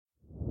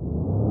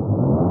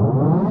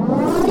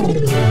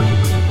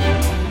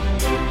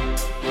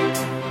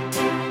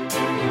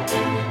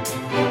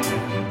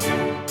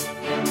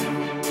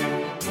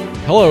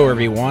Hello,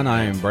 everyone.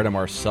 I am Bretta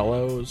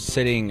Marcello,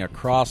 sitting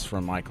across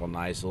from Michael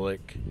Nizilik.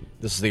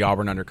 This is the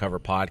Auburn Undercover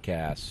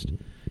Podcast.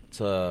 It's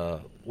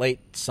a late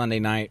Sunday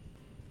night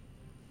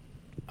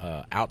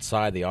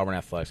outside the Auburn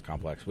Athletics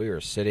Complex. We are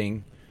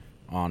sitting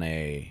on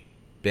a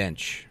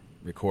bench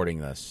recording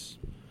this,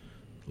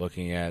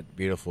 looking at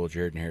beautiful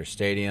Jordan Hare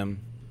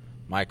Stadium.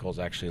 Michael's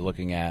actually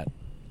looking at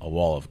a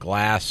wall of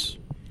glass.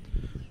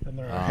 And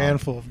there are a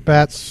handful of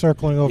bats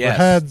circling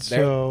overhead. Yes,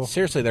 so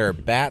seriously, there are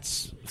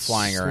bats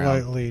flying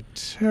around. Slightly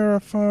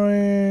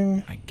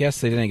terrifying. I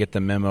guess they didn't get the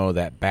memo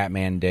that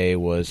Batman Day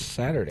was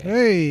Saturday.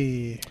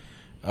 Hey.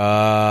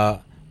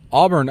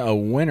 Auburn a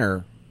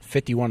winner,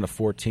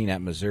 51-14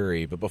 at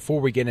Missouri. But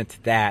before we get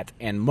into that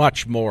and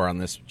much more on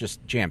this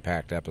just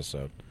jam-packed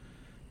episode,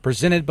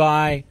 presented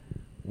by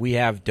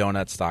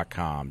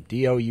WeHaveDonuts.com,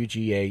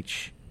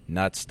 DOUGH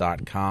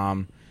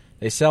nuts.com.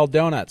 They sell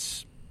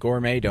donuts.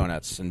 Gourmet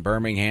donuts in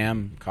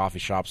Birmingham, coffee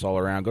shops all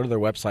around. Go to their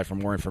website for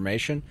more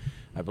information.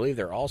 I believe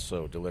they're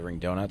also delivering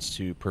donuts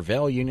to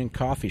Prevail Union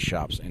coffee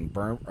shops in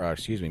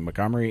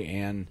Montgomery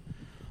and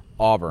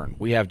Auburn.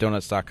 We have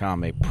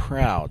Donuts.com, a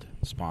proud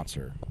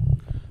sponsor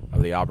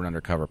of the Auburn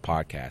Undercover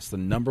Podcast, the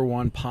number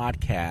one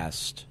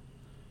podcast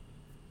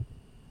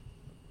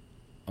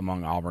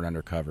among Auburn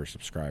Undercover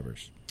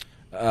subscribers.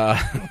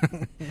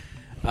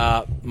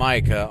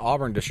 Mike,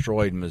 Auburn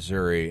destroyed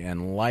Missouri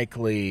and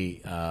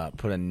likely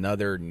put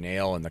another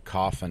nail in the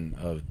coffin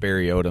of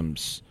Barry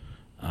Odom's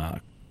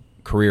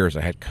career as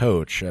a head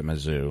coach at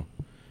Mizzou.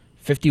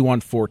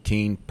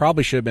 51-14,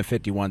 probably should have been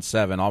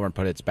 51-7. Auburn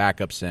put its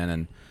backups in,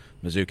 and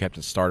Mizzou kept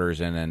its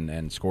starters in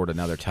and scored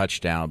another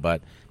touchdown.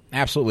 But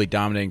absolutely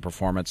dominating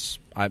performance.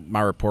 My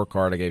report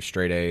card, I gave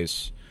straight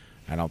A's.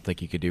 I don't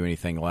think you could do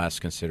anything less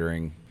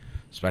considering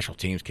special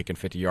teams kicking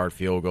 50-yard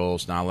field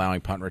goals, not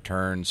allowing punt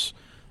returns,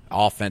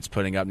 offense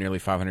putting up nearly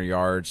 500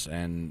 yards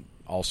and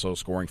also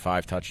scoring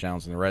 5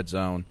 touchdowns in the red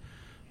zone,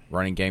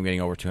 running game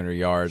getting over 200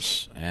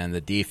 yards, and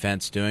the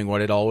defense doing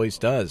what it always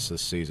does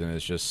this season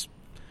is just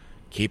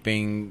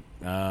keeping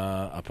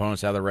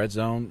opponents out of the red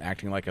zone,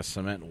 acting like a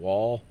cement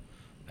wall,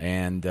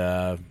 and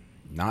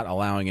not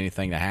allowing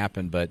anything to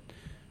happen. But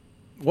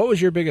what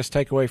was your biggest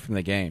takeaway from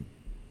the game?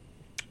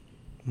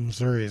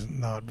 Missouri is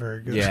not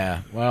very good.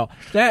 Yeah, well,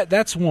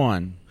 that's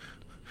one.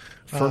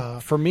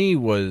 For me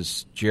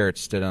was Jarrett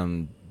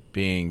Stidham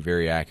being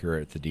very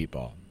accurate at the deep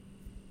ball.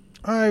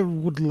 I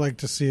would like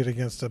to see it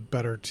against a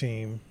better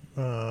team.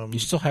 You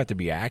still have to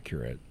be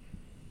accurate.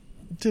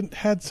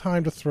 Had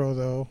time to throw,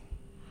 though.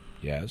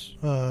 Yes.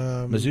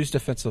 Mizzou's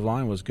defensive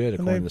line was good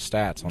according to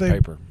stats on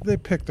paper. They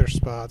picked their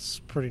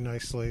spots pretty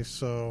nicely,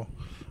 so...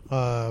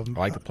 I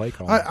like the play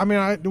call.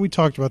 We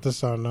talked about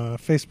this on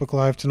Facebook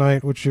Live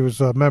tonight, which was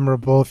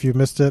memorable if you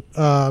missed it.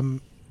 The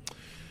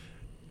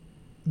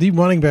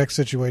running back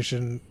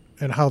situation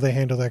and how they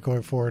handle that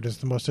going forward is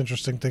the most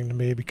interesting thing to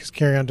me because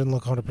Carrion didn't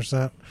look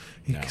 100%.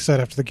 He said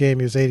after the game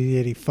he was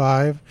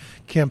 80-85.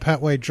 Cam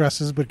Petway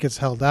dresses but gets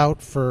held out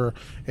for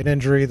an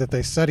injury that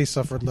they said he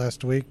suffered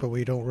last week, but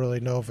we don't really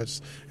know if it's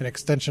an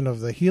extension of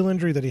the heel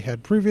injury that he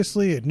had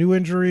previously, a new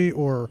injury,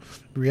 or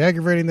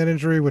re-aggravating that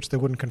injury, which they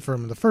wouldn't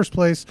confirm in the first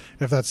place.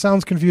 And if that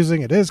sounds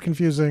confusing, it is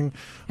confusing.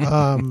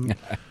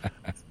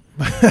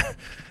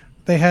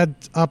 They had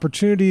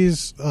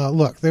opportunities.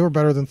 Look, they were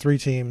better than 3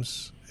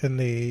 teams in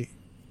the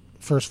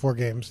first 4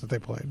 games that they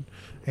played.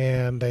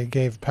 And they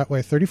gave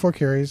Petway 34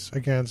 carries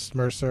against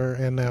Mercer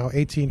and now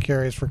 18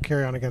 carries for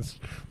Carrion against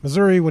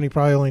Missouri when he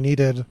probably only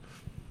needed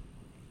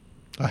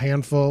a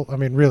handful. I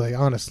mean, really,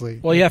 honestly.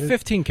 Well, you have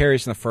 15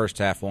 carries in the first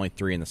half, only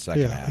 3 in the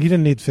second half. He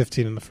didn't need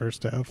 15 in the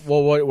first half.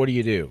 Well, what do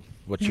you do?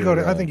 I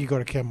think you go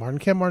to Cam Martin.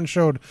 Cam Martin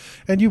showed,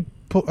 and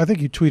I think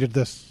you tweeted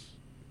this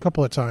a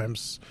couple of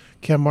times,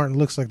 Cam Martin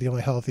looks like the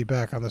only healthy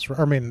back on this.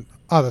 I mean,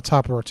 out of the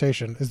top of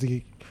rotation is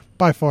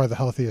by far the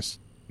healthiest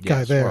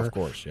guy there. Well, of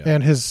course, yeah.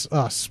 And his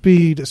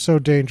speed is so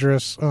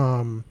dangerous.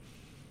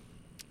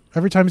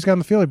 Every time he's got on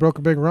the field, he broke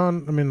a big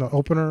run. I mean, the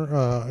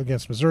opener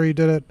against Missouri he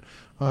did it.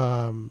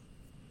 So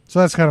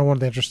that's kind of one of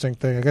the interesting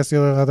things. I guess the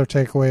other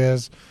takeaway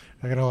is,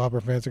 I know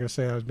Auburn fans are going to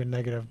say I was being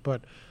negative,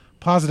 but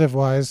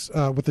positive-wise,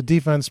 with the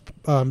defense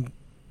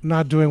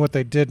not doing what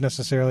they did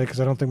necessarily,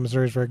 because I don't think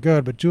Missouri is very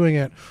good, but doing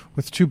it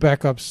with 2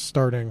 backups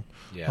starting.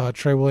 Yeah.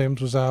 Trey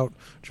Williams was out,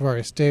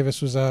 Javarius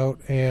Davis was out,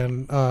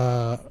 and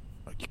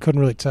you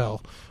couldn't really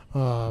tell.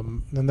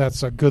 And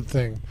that's a good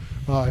thing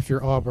if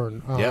you're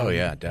Auburn.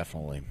 Yeah,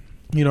 definitely.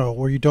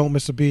 Where you don't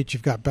miss a beat.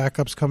 You've got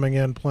backups coming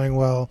in, playing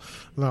well.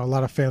 A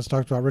lot of fans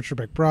talked about Richard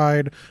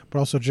McBride, but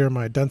also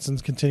Jeremiah Denson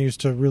continues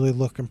to really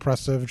look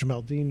impressive.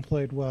 Jamel Dean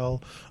played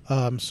well.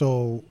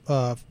 So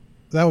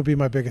that would be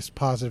my biggest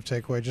positive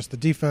takeaway, just the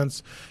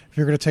defense if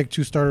you're going to take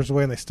 2 starters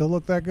away and they still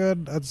look that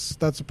good,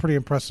 that's a pretty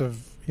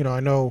impressive. I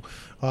know,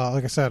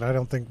 like I said, I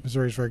don't think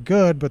Missouri's very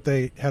good, but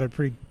they had a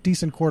pretty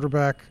decent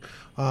quarterback.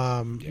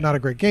 Not a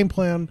great game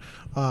plan.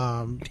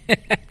 To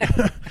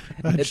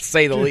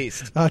say the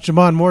least.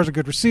 Jamon Moore's a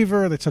good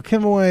receiver. They took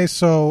him away,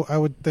 so I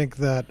would think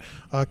that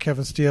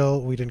Kevin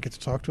Steele, we didn't get to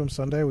talk to him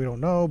Sunday. We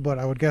don't know, but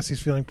I would guess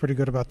he's feeling pretty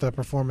good about that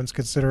performance,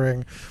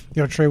 considering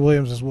Trey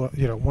Williams is one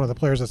of the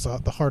players that's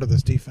at the heart of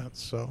this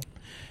defense. So.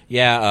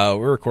 Yeah,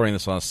 we're recording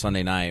this on a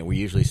Sunday night. We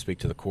usually speak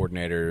to the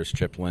coordinators,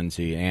 Chip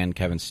Lindsey and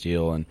Kevin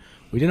Steele, and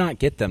we did not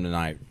get them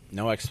tonight.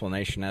 No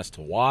explanation as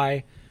to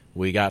why.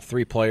 We got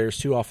 3 players,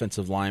 2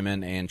 offensive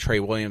linemen, and Trey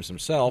Williams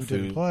himself,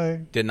 who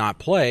did not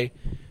play.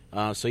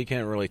 So you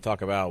can't really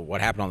talk about what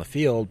happened on the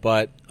field.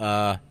 But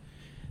the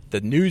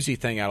newsy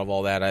thing out of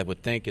all that, I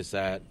would think, is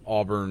that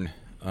Auburn,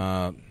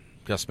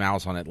 Gus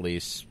Malzahn at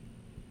least,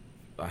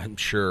 I'm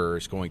sure,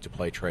 is going to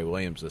play Trey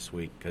Williams this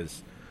week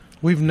because –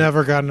 we've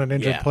never gotten an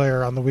injured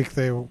player on the week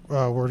they were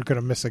going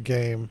to miss a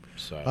game.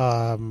 So.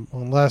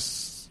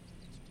 Unless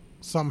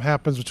something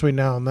happens between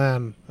now and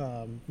then,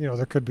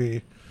 there could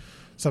be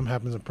something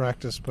happens in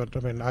practice. But,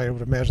 I mean, I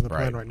would imagine the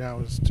plan right now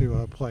is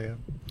to play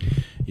him.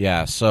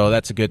 Yeah, so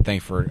that's a good thing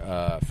for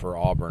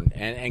Auburn.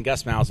 And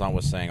Gus Malzahn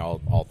was saying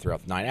all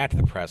throughout the night after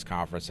the press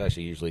conference, as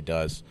he usually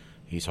does,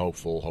 he's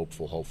hopeful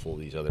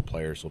these other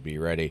players will be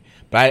ready.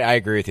 But I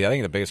agree with you. I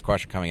think the biggest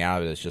question coming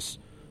out of it is just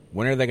 –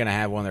 when are they going to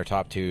have one of their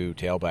top 2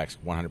 tailbacks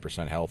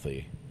 100%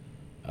 healthy?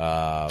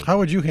 How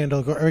would you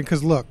handle –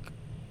 because, look,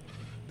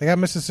 they got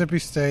Mississippi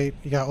State,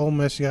 you got Ole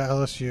Miss, you got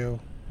LSU.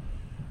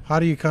 How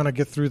do you kind of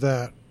get through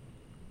that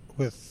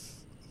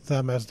with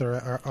them as they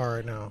are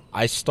right now?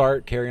 I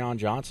start Kerryon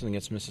Johnson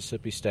against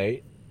Mississippi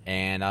State,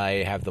 and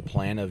I have the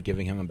plan of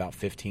giving him about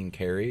 15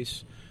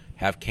 carries.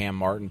 Have Cam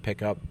Martin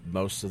pick up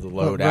most of the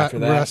load after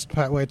that. Rest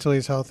Petway till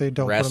he's healthy.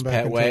 Don't rest put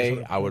him back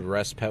Petway. I would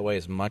rest Petway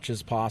as much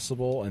as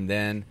possible, and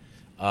then –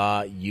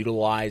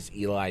 utilize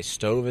Eli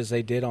Stove as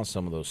they did on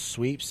some of those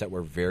sweeps that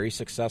were very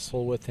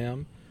successful with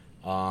him.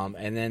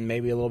 And then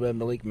maybe a little bit of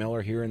Malik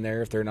Miller here and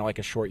there if they're in like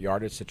a short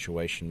yardage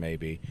situation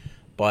maybe.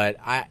 But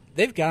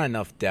they've got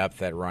enough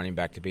depth at running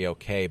back to be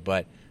okay,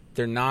 but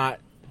they're not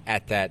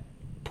at that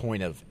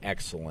point of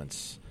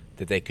excellence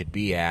that they could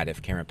be at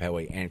if Cameron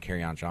Petway and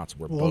Kerryon Johnson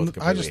were both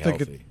completely healthy. I just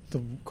think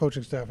the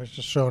coaching staff has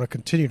just shown a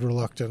continued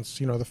reluctance.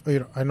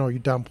 I know you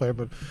downplay it,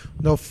 but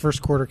no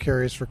first quarter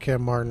carries for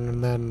Cam Martin,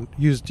 and then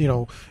used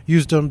him,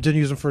 didn't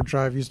use him for a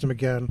drive, used him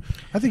again.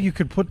 I think you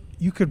could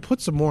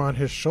put some more on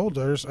his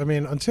shoulders. I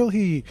mean, until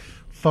he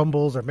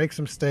fumbles or makes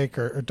a mistake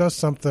or does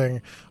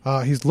something,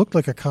 he's looked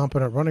like a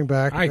competent running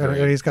back. I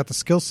agree. And he's got the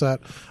skill set.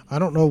 I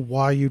don't know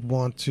why you'd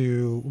want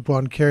to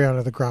run Kerryon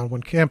to the ground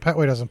when Cam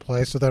Petway doesn't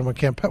play. So then when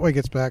Cam Petway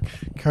gets back,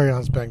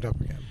 Kerryon's banged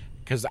up again.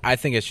 Because I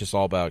think it's just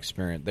all about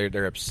experience.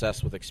 They're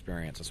obsessed with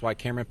experience. That's why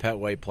Cameron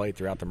Petway played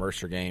throughout the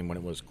Mercer game when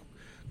it was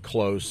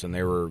close and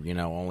they were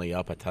only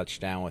up a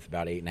touchdown with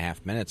about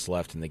 8.5 minutes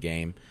left in the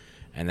game.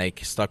 And they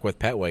stuck with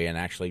Petway and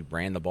actually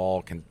ran the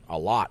ball a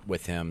lot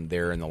with him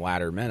there in the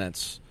latter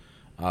minutes.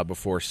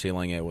 Before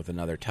sealing it with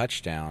another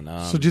touchdown.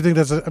 So do you think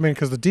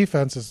because the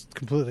defense is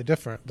completely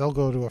different. They'll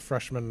go to a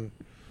freshman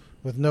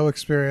with no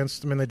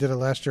experience. I mean, they did it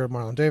last year with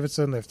Marlon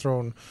Davidson. They've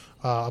thrown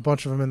a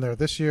bunch of them in there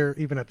this year,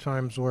 even at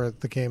times where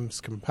the game's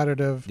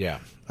competitive. Yeah.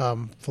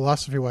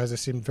 Philosophy-wise, they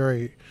seem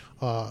very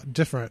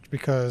different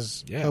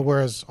because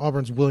whereas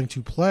Auburn's willing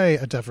to play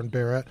a Devin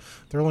Barrett,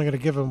 they're only going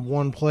to give him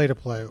one play to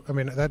play. I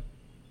mean, that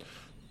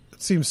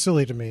seems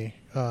silly to me.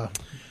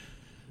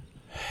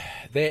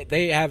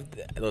 They have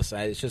 –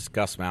 listen, it's just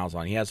Gus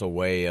Malzahn. He has a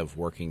way of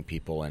working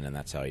people in, and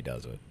that's how he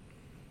does it.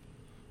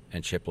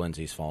 And Chip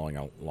Lindsey's following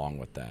along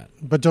with that.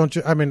 But don't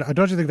you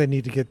think they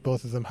need to get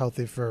both of them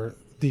healthy for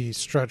the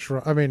stretch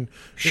run? I mean,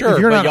 sure,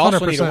 if you're but not you also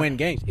 100%, need to win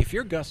games. If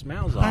you're Gus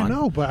Malzahn – I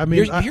know, but I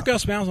mean – if you're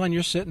Gus Malzahn,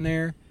 you're sitting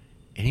there,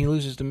 and he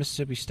loses to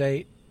Mississippi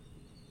State,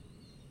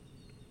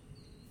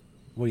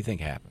 what do you think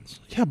happens?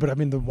 Yeah, but I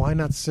mean, why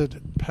not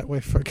sit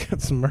Petway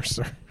against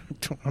Mercer? I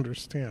don't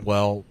understand.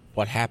 Well –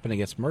 what happened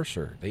against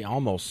Mercer? They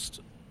almost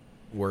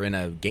were in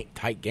a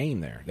tight game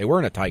there. They were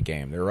in a tight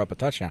game. They were up a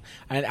touchdown.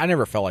 I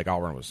never felt like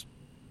Auburn was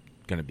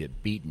going to be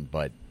beaten,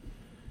 but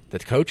the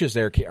coaches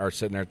there are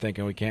sitting there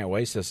thinking we can't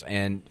waste this.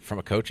 And from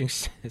a coaching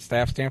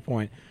staff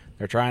standpoint,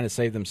 they're trying to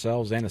save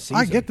themselves and the season.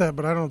 I get that,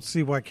 but I don't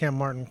see why Cam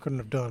Martin couldn't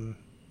have done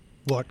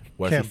what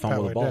Cam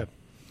Petway did.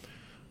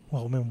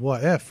 Well, I mean,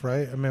 what if,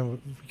 right? I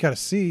mean, we got to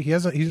see.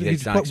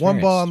 He's put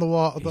one ball on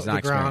the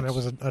ground. It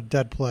was a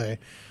dead play.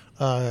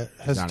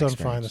 Has done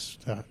fine.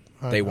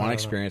 They want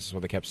experience is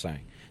what they kept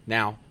saying.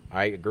 Now,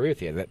 I agree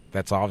with you.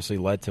 That's obviously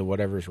led to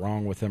whatever's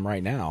wrong with him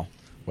right now,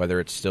 whether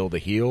it's still the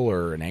heel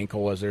or an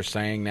ankle, as they're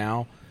saying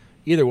now.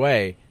 Either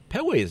way,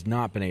 Petway has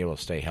not been able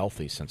to stay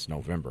healthy since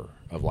November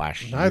of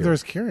last year. Neither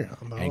is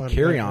Kerryon, though. And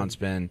Kerryon's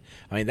been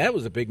 – I mean, that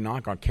was a big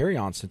knock on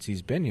Kerryon since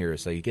he's been here,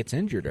 is that he gets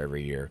injured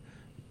every year.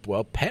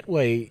 Well,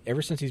 Petway,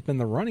 ever since he's been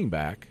the running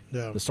back,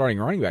 the starting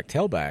running back,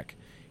 tailback,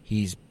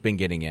 he's been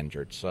getting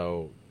injured.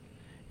 So –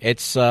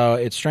 It's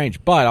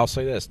strange, but I'll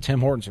say this: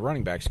 Tim Horton's a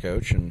running backs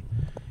coach, and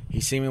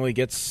he seemingly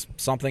gets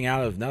something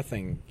out of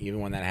nothing. Even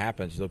when that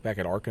happens, you look back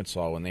at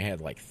Arkansas when they had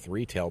like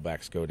 3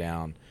 tailbacks go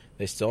down.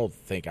 I still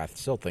think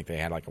they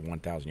had like a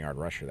 1,000-yard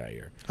rusher that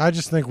year. I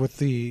just think with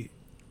the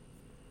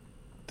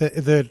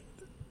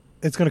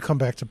it's going to come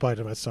back to bite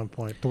them at some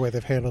point. The way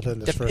they've handled it in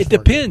this first. It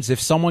depends if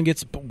someone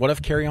gets. What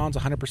if Carry-On's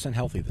 100%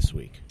 healthy this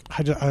week?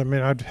 I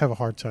mean, I'd have a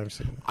hard time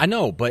seeing it. I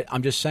know, but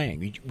I'm just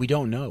saying we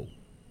don't know.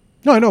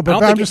 No, I know,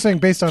 but I'm just saying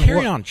based on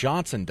Carry-On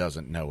Johnson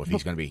doesn't know if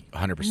he's going to be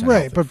 100%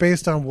 right. healthy. But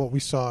based on what we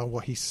saw and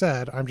what he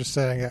said, I'm just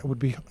saying it would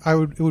be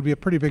a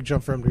pretty big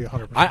jump for him to be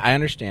 100%. I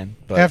understand,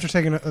 but after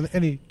taking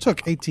and he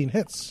took 18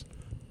 hits.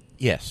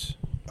 Yes,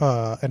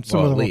 and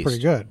some of them were pretty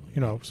good.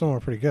 Some were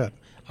pretty good.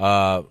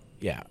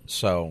 Yeah.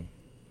 So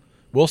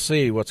we'll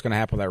see what's going to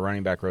happen with that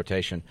running back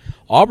rotation.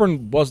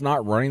 Auburn was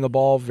not running the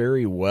ball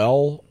very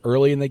well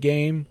early in the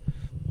game.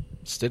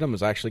 Stidham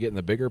was actually getting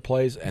the bigger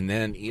plays, and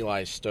then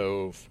Eli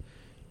Stove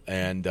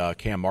and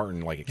Cam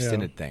Martin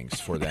extended things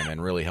for them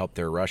and really helped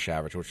their rush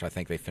average, which I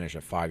think they finished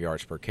at 5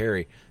 yards per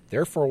carry.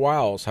 There for a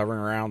while, it was hovering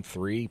around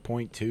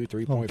 3.2,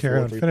 3.4,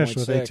 3.6. Finished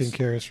with 18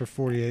 carries for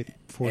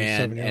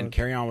 47 yards. And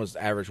Carry-On was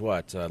average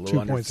what? A little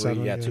under 3.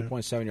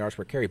 2.7 yards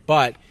per carry.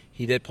 But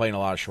he did play in a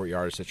lot of short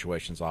yardage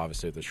situations,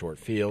 obviously, with the short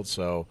field.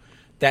 So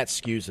that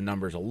skews the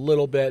numbers a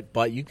little bit,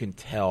 but you can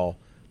tell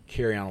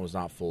Carry-On was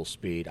not full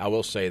speed. I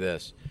will say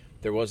this.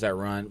 There was that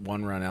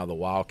one run out of the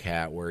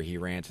Wildcat where he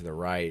ran to the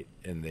right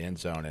in the end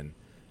zone, and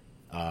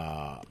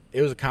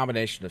it was a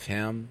combination of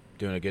him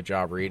doing a good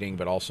job reading,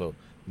 but also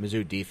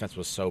Mizzou defense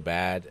was so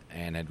bad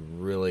and had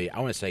really, I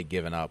want to say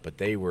given up, but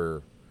they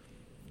weren't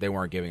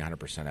giving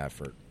 100%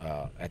 effort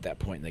at that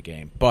point in the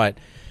game. But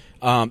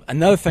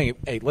another thing,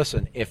 hey,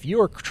 listen, if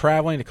you are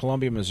traveling to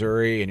Columbia,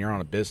 Missouri, and you're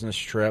on a business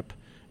trip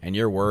and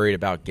you're worried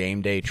about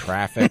game day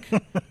traffic,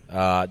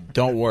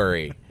 don't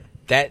worry.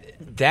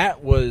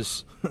 That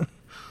was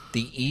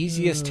the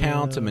easiest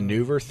town to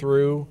maneuver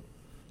through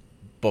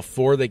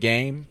before the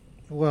game.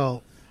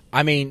 Well,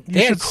 I mean,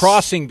 they had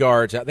crossing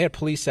guards out. They had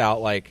police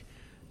out,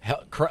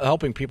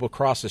 helping people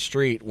cross the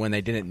street when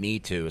they didn't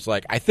need to. It's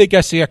like, I think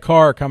I see a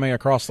car coming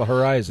across the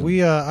horizon.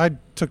 I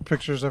took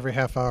pictures every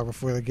half hour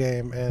before the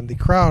game, and the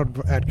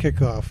crowd at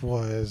kickoff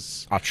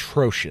was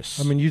atrocious.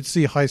 I mean, you'd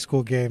see high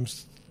school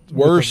games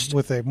worst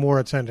with a more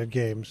attended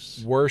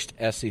games. Worst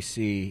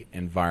SEC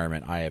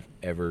environment I have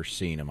ever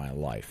seen in my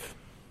life.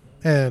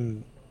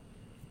 And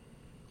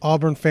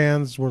Auburn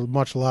fans were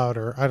much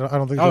louder. I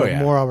don't think there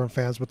were more Auburn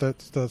fans, but the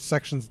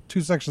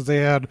two sections they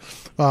had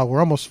were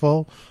almost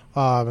full,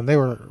 and they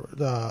were,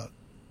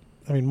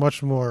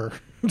 much more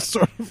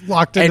sort of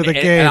locked into the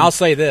game. And I'll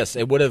say this: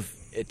 it would have,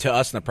 to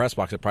us in the press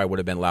box, it probably would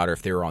have been louder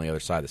if they were on the other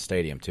side of the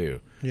stadium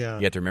too. Yeah,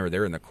 you have to remember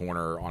they're in the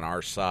corner on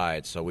our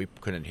side, so we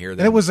couldn't hear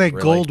them. And it was a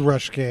gold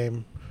rush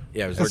game.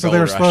 Yeah, it was and so they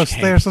were supposed to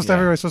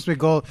everybody was supposed to be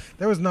gold.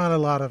 There was not a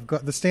lot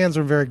of the stands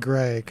were very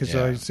gray because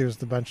all you see was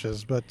the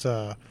benches,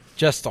 but.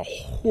 Just a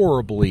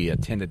horribly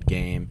attended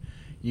game.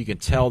 You can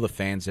tell the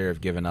fans there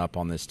have given up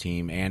on this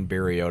team, and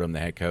Barry Odom, the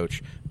head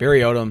coach.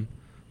 Barry Odom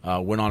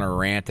went on a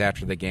rant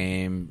after the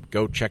game.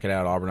 Go check it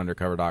out,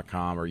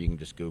 auburnundercover.com, or you can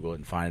just Google it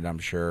and find it, I'm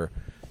sure.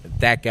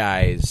 That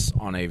guy's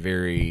on a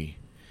very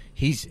 –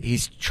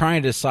 he's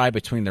trying to decide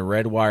between the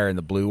red wire and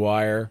the blue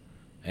wire,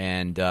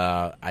 and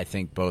I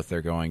think both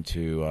are going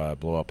to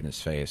blow up in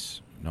his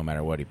face no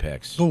matter what he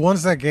picks. But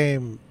once that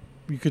game –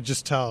 you could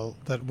just tell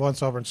that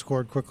once Auburn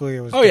scored quickly,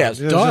 it was done. It was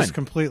just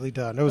completely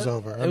done. It was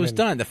over. It was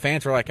done. The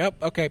fans were like, "Oh,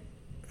 okay."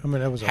 I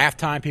mean, it was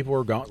halftime. People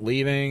were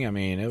leaving. I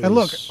mean, it was. And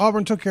look,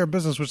 Auburn took care of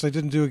business, which they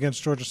didn't do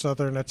against Georgia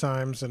Southern at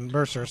times and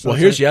Mercer. So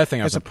here's the other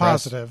thing. It's a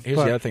positive. Here's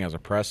the other thing I was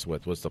impressed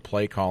with was the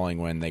play calling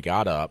when they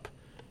got up,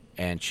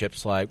 and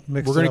Chip's like,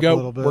 "We're going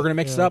to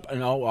mix it up,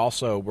 and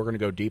also we're going to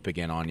go deep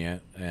again on you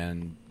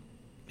and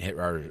hit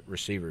our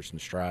receivers in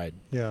stride."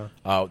 Yeah.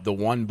 The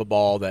one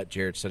ball that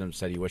Jared Stidham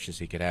said he wishes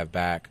he could have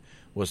back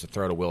was the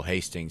throw to Will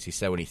Hastings. He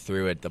said when he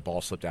threw it, the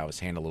ball slipped out of his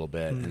hand a little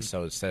bit, and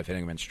so instead of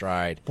hitting him in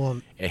stride,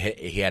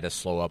 he had to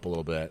slow up a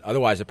little bit.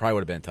 Otherwise, it probably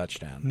would have been a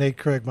touchdown. Nate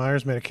Craig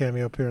Myers made a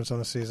cameo appearance on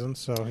the season,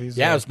 so he's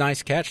it was a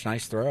nice catch,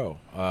 nice throw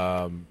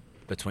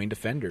between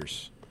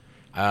defenders.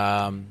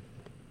 No,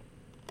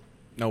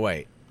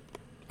 wait.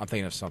 I'm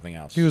thinking of something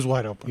else. He was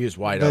wide open.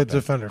 The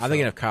defender. I'm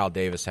thinking of Kyle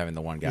Davis having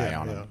the one guy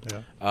on him.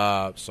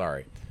 Yeah.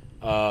 Sorry.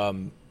 But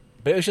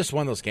it was just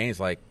one of those games,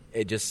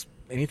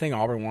 anything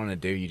Auburn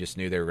wanted to do, you just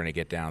knew they were going to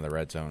get down to the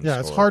red zone. Yeah,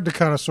 it's hard to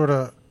kind of sort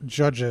of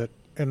judge it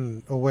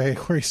in a way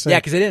where you say,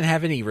 because they didn't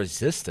have any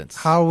resistance.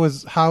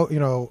 Look,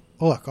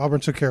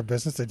 Auburn took care of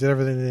business. They did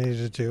everything they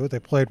needed to do. They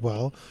played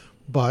well,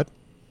 but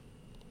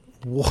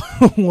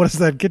what does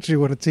that get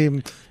you when a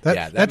team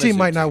that team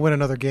might not win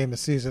another game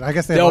this season? I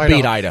guess they'll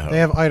beat Idaho. They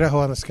have Idaho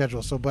on the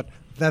schedule, but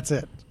that's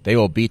it. They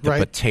will beat the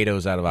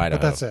potatoes out of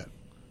Idaho. But that's it.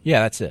 Yeah,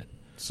 that's it.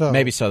 So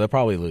maybe so. They'll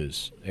probably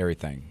lose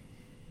everything.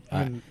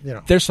 You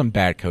know, there's some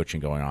bad coaching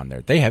going on there.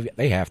 They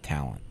have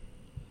talent.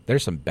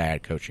 There's some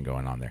bad coaching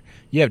going on there.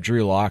 You have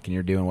Drew Lock, and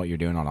you're doing what you're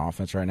doing on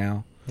offense right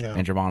now,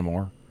 and Javon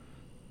Moore.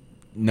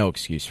 No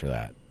excuse for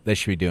that. They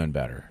should be doing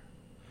better.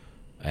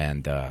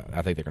 And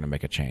I think they're going to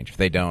make a change. If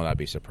they don't, I'd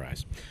be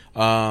surprised.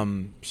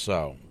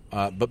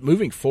 But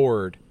moving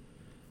forward,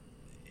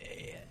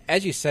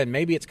 as you said,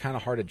 maybe it's kind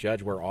of hard to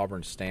judge where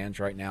Auburn stands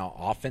right now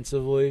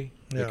offensively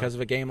because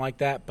of a game like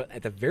that. But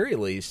at the very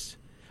least,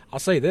 I'll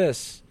say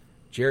this: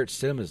 Jarrett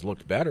Stidham has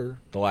looked better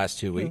the last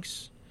 2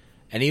 weeks.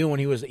 And even when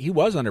he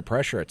was under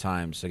pressure at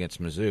times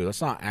against Mizzou. Let's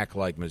not act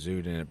like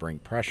Mizzou didn't bring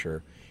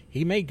pressure.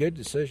 He made good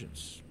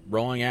decisions,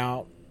 rolling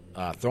out,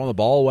 throwing the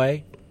ball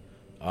away,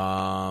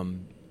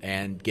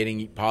 and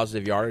getting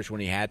positive yardage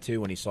when he had to,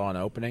 when he saw an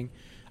opening.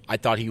 I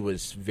thought he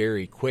was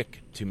very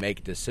quick to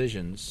make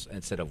decisions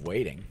instead of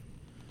waiting.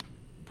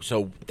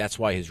 So that's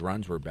why his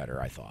runs were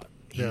better, I thought.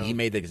 He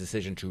made the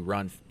decision to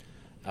run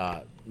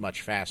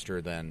much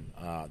faster than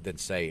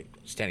say,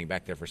 standing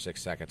back there for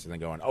 6 seconds and then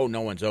going, oh,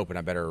 no one's open,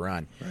 I better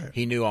run. Right.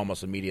 He knew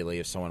almost immediately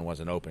if someone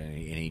wasn't open, and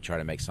he tried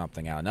to make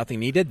something out of nothing.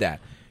 And he did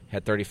that.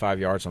 Had 35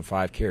 yards on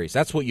 5 carries.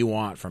 That's what you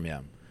want from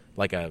him,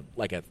 like a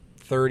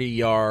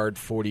 30-yard,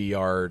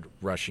 40-yard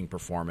rushing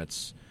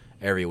performance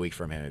every week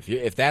from him.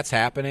 If that's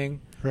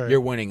happening, you're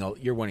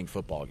winning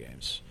football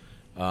games.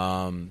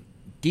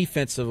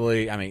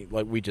 Defensively, I mean,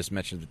 like we just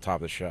mentioned at the top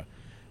of the show,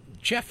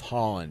 Jeff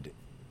Holland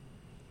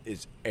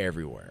is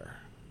everywhere.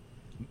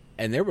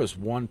 And there was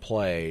one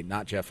play,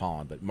 not Jeff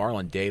Holland, but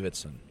Marlon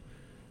Davidson,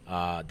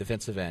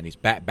 defensive end. He's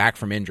back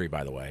from injury,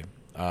 by the way.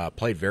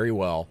 Played very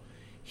well.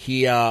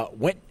 He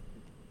went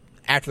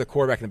after the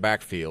quarterback in the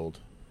backfield,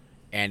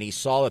 and he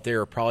saw that they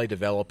were probably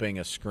developing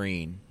a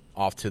screen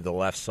off to the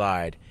left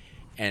side,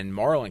 and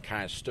Marlon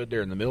kind of stood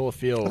there in the middle of the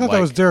field. I thought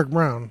that was Derek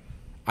Brown.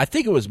 I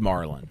think it was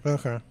Marlon.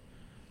 Okay.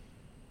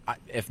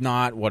 If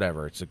not,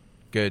 whatever. It's a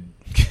good.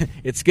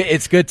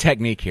 it's good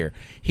technique here.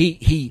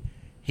 He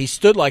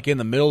stood like in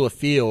the middle of the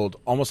field,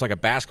 almost like a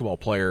basketball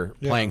player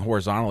playing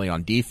horizontally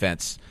on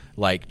defense,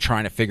 like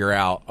trying to figure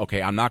out,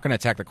 okay, I'm not going to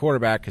attack the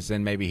quarterback because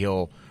then maybe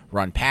he'll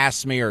run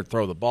past me or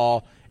throw the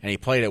ball. And he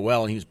played it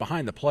well, and he was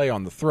behind the play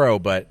on the throw.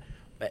 But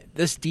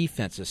this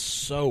defense is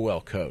so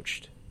well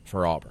coached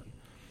for Auburn.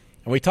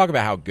 And we talk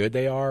about how good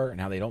they are and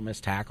how they don't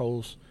miss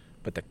tackles,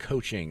 but the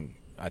coaching,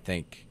 I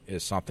think,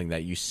 is something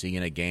that you see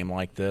in a game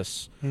like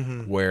this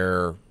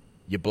where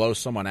you blow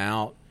someone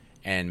out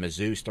and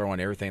Mizzou's throwing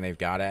everything they've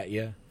got at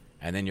you,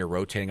 and then you're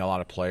rotating a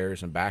lot of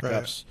players and backups.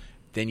 Right.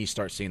 Then you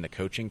start seeing the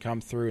coaching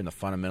come through and the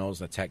fundamentals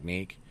and the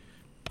technique.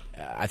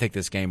 I think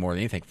this game, more than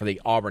anything, for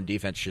the Auburn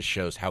defense just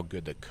shows how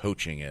good the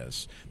coaching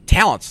is.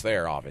 Talent's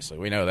there, obviously.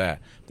 We know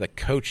that. The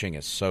coaching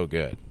is so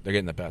good. They're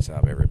getting the best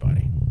out of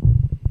everybody.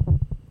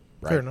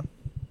 Right? Fair enough.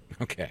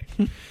 Okay.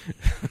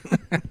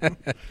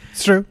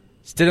 It's true.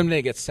 Stidham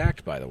didn't get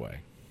sacked, by the way.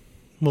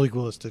 Malik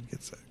Willis did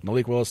get sacked.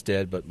 Malik Willis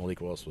did, but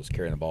Malik Willis was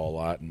carrying the ball a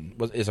lot and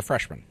is a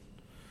freshman.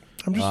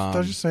 I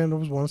was just saying there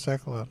was one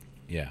sack allowed.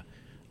 Yeah.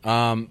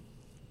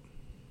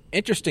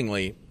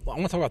 Interestingly, I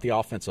want to talk about the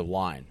offensive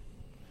line.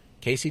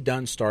 Casey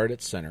Dunn started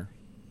at center.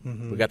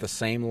 We got the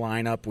same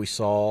lineup we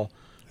saw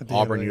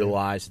Auburn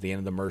utilize at the end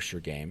of the Mercer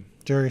game.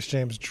 Darius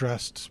James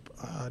dressed,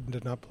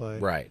 did not play.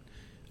 Right.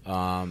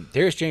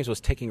 Darius James was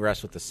taking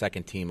rests with the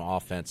second-team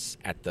offense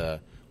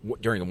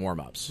during the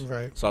warm-ups.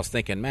 Right. So I was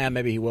thinking, man,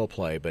 maybe he will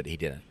play, but he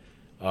didn't.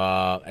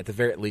 At the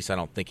very least, I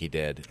don't think he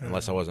did,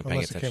 unless I wasn't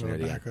paying attention near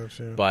the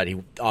end. But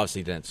he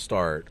obviously didn't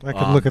start. I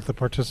could look at the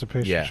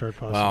participation chart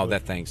possibly. Well,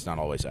 that thing's not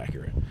always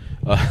accurate.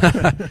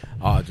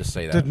 I'll just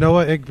say that. Did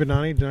Noah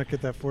Igbenani not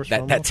get that forced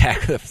fumble?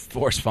 That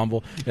forced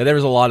fumble. Yeah, there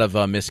was a lot of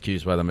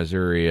miscues by the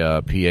Missouri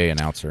PA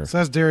announcer. It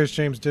says Darius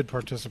James did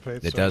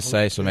participate. It does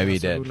say, so maybe he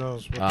did. Who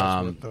knows what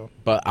that's worth, though.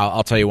 But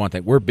I'll tell you one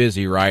thing. We're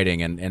busy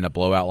writing, and in a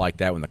blowout like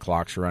that when the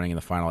clock's running in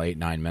the final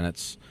 8-9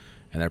 minutes,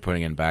 and they're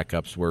putting in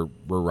backups, we're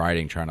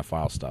writing, trying to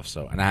file stuff.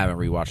 So, and I haven't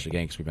rewatched the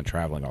game because we've been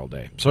traveling all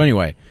day. So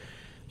anyway,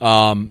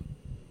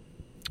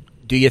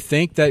 do you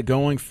think that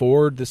going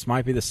forward this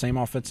might be the same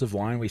offensive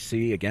line we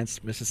see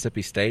against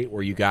Mississippi State,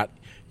 where you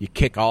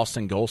kick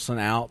Austin Golson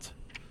out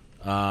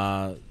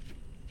to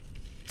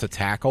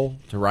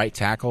right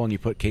tackle, and you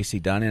put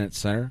Casey Dunn in at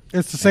center?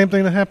 It's the same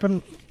thing that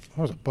happened.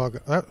 That was a bug.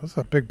 That's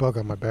a big bug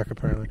on my back,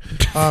 apparently.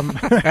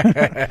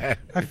 I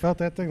felt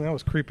that thing. That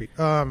was creepy.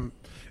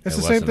 It's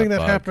the same thing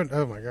that happened.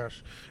 Oh, my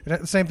gosh.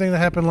 The same thing that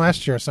happened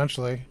last year,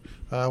 essentially.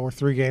 Where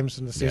 3 games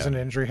in the season,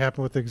 injury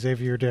happened with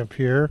Xavier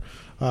Dampier.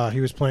 He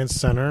was playing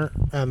center,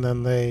 and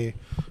then they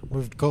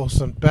moved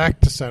Golson back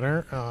to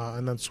center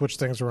and then switched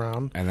things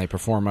around. And they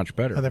perform much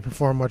better.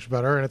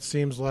 And it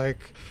seems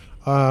like,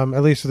 at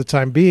least for the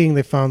time being,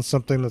 they found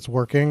something that's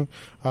working.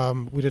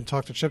 We didn't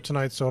talk to Chip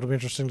tonight, so it'll be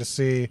interesting to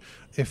see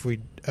if we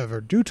ever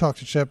do talk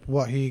to Chip,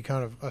 what he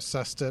kind of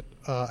assessed it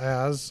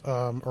as,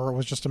 or it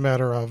was just a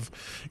matter of,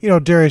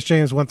 Darius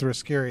James went through a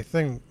scary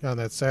thing on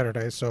that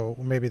Saturday, so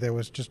maybe they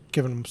was just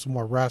giving him some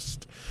more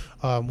rest.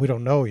 We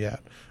don't know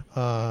yet.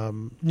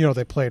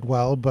 They played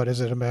well, but is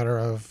it a matter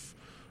of,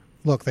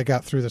 look, they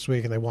got through this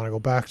week and they want to go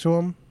back to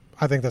him?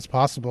 I think that's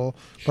possible,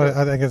 sure. But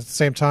I think at the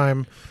same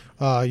time,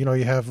 you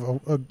have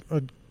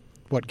a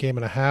game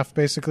and a half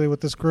basically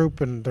with this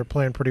group, and they're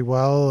playing pretty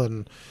well.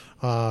 And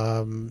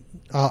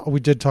we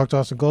did talk to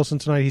Austin Golson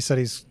tonight. He said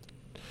he's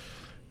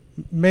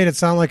made it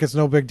sound like it's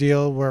no big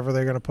deal. Wherever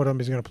they're going to put him,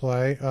 he's going to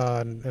play,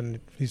 and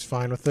he's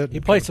fine with it. He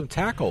played some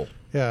tackle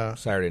Yeah.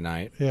 Saturday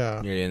night.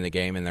 Yeah. In the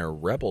game in their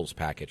Rebels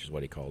package is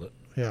what he called it.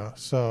 Yeah.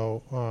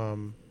 So,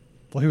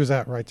 well, he was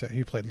at right tackle.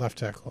 He played left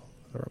tackle.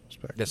 The Rebels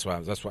package.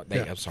 That's what they.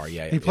 Yeah. I'm sorry.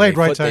 Yeah. He played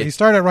right tackle. He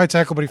started at right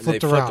tackle, but he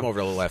flipped they around. Flipped him over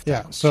to the left Yeah.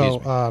 tackle.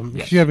 So,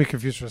 Yes. you had me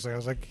confused for a second. I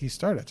was like, he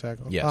started at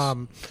tackle. Yes.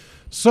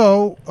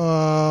 So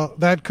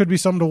that could be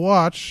something to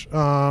watch.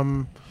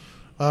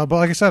 But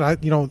like I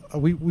said,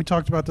 we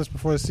talked about this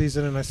before the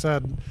season, and I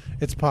said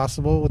it's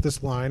possible with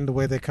this line, the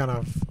way they kind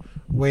of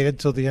waited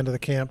till the end of the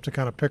camp to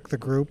kind of pick the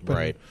group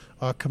and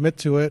commit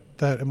to it,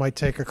 that it might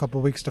take a couple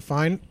of weeks to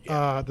find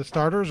the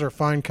starters or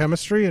find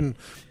chemistry, and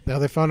now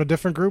they found a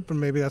different group, and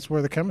maybe that's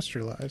where the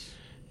chemistry lies.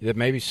 Yeah,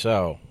 maybe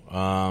so.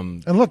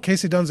 And look,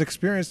 Casey Dunn's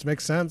experienced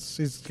makes sense.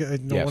 He's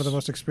one of the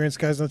most experienced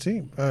guys on the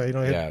team.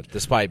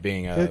 Despite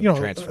being a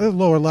transfer, a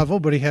lower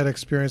level, but he had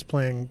experience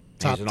playing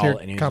top tier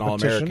and he was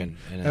competition an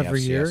All-American every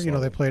FCS year. level.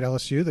 They played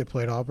LSU, they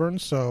played Auburn,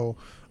 so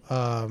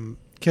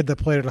kid that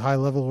played at a high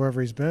level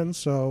wherever he's been.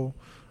 So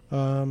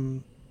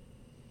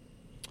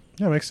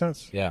makes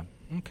sense. Yeah.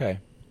 Okay.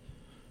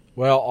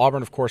 Well,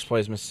 Auburn, of course,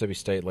 plays Mississippi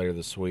State later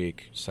this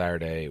week,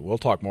 Saturday. We'll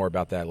talk more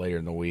about that later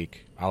in the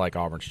week. I like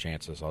Auburn's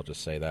chances. I'll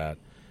just say that.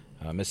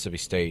 Mississippi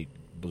State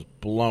was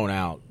blown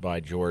out by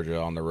Georgia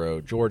on the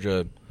road.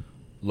 Georgia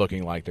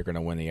looking like they're going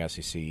to win the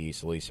SEC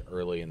East, at least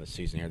early in the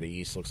season here. The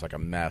East looks like a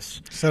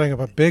mess. Setting up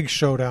a big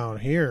showdown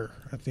here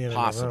at the end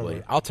Possibly. of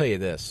November. I'll tell you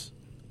this.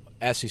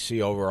 SEC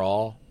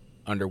overall,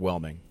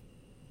 underwhelming.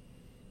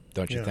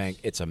 Don't you think?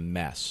 It's a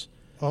mess.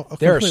 Oh,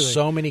 there are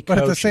so many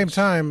coaches. But at the same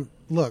time,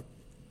 look,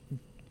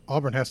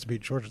 Auburn has to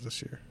beat Georgia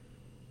this year.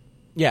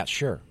 Yeah,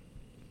 sure.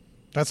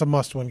 That's a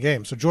must-win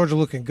game. So Georgia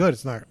looking good.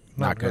 It's not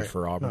good great.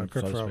 for Auburn. Not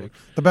good so for to Auburn.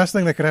 speak. The best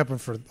thing that could happen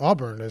for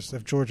Auburn is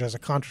if Georgia has a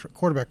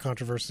quarterback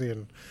controversy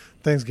and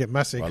things get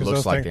messy. Well, it because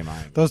looks like they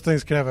might. Those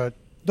things can have a.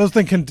 Those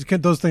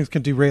things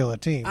can derail a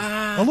team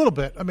a little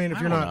bit. I mean, if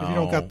you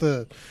don't got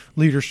the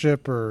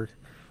leadership, or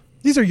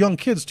these are young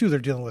kids too, they're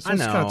dealing with. So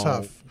it's kind of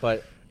tough.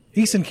 But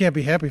Easton can't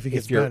be happy if he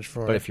gets benched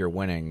for it. But if you're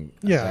winning,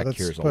 that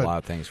cures a lot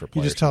of things for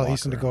players. You just tell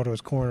Easton to go to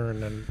his corner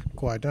and then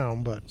quiet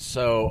down. But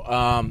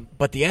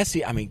but the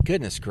SEC, I mean,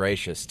 goodness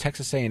gracious,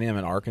 Texas A&M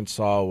and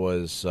Arkansas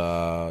was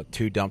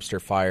two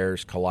dumpster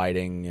fires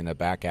colliding in a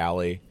back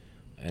alley,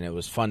 and it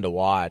was fun to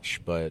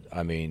watch. But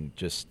I mean,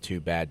 just two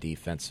bad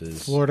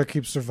defenses. Florida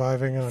keeps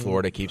surviving.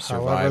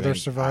 However they're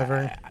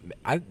surviving.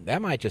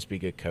 That might just be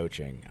good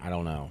coaching. I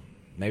don't know.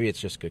 Maybe it's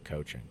just good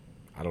coaching.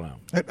 I don't know.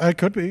 It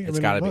could be. It's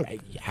got to be.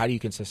 How do you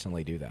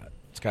consistently do that?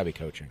 It's got to be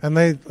coaching. And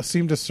they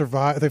seem to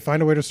survive. They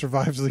find a way to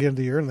survive to the end of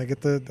the year, and they get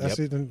the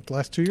SEC. The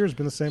last 2 years have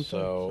been the same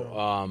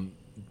thing.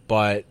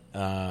 But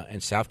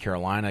in South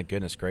Carolina,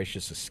 goodness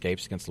gracious,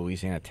 escapes against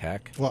Louisiana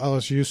Tech. Well,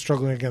 LSU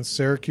struggling against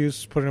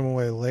Syracuse, putting them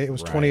away late. It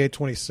was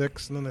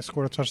 28-26, and then they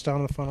scored a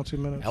touchdown in the final 2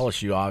 minutes.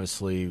 LSU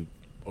obviously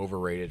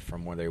overrated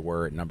from where they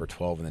were at number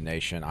 12 in the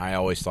nation. I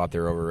always thought they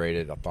were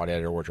overrated. I thought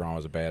Ed Orgeron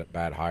was a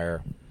bad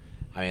hire.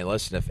 I mean,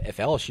 listen, if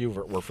LSU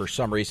were for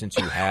some reason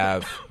to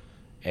have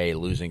a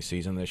losing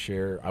season this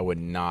year, I would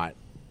not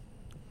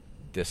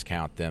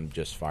discount them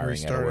just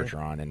firing Ed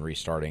Orgeron and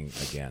restarting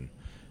again.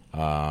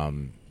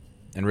 And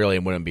really,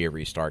 it wouldn't be a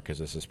restart because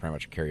this is pretty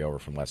much a carryover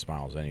from Les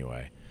Miles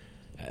anyway.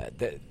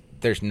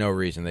 There's no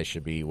reason they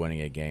should be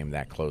winning a game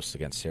that close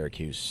against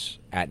Syracuse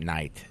at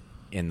night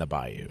in the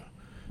Bayou.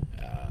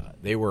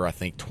 They were, I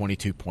think,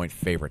 22-point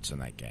favorites in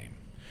that game.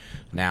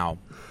 Now,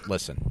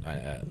 listen,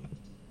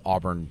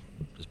 Auburn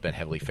has been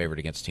heavily favored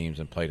against teams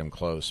and played them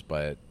close,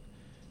 but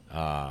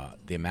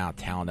the amount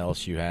of talent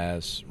LSU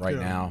has right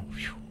now,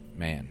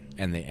 man,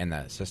 and the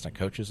assistant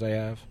coaches they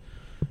have,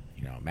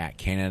 Matt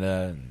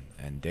Canada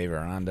and Dave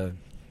Aranda,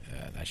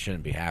 that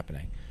shouldn't be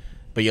happening.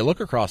 But you look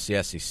across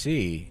the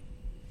SEC,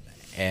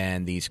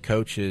 and these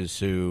coaches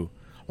who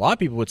a lot of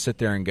people would sit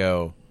there and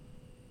go,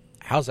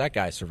 how's that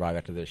guy survive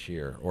after this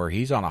year? Or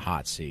he's on a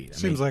hot seat.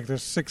 Seems like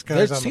there's 6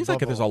 guys on the seems bubble.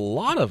 like there's a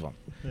lot of them.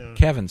 Yeah.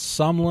 Kevin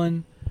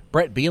Sumlin,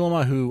 Brett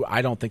Bielema, who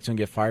I don't think is going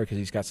to get fired because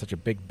he's got such a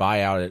big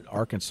buyout at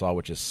Arkansas,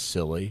 which is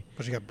silly.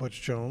 But you got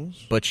Butch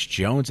Jones. Butch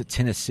Jones at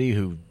Tennessee,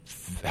 who,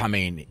 I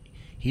mean,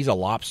 he's a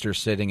lobster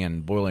sitting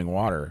in boiling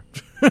water.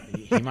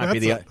 He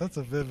might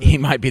he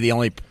might be the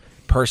only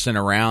person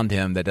around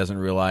him that doesn't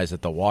realize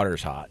that the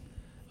water's hot.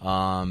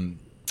 I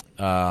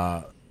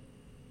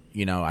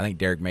think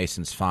Derek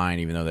Mason's fine,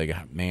 even though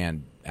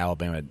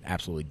Alabama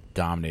absolutely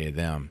dominated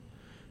them,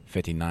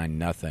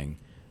 59-0.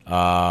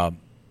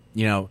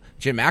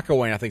 Jim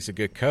McElwain, I think, is a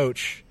good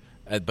coach,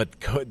 but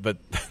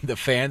the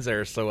fans there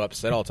are so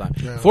upset all the time.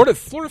 Yeah. Florida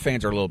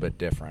fans are a little bit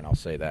different. I'll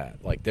say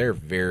that. Like, they're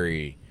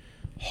very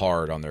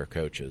hard on their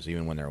coaches,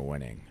 even when they're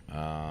winning.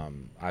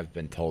 I've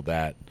been told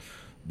that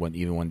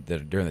during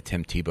the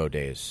Tim Tebow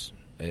days,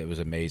 it was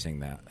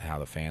amazing how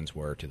the fans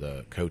were to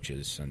the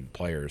coaches and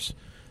players.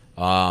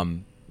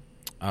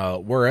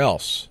 Where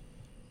else?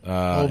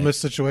 Ole Miss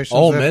situations.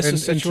 Ole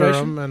Miss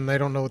interim, and they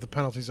don't know what the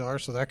penalties are,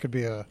 so that could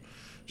be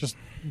just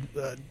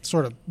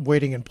sort of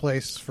waiting in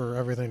place for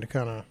everything to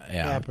kind of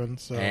happen.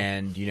 So.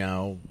 And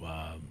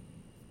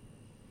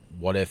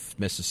What if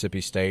Mississippi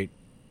State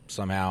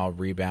somehow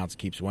rebounds,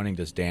 keeps winning?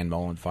 Does Dan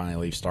Mullen finally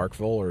leave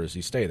Starkville, or does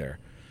he stay there?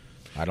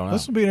 I don't know.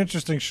 This will be an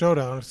interesting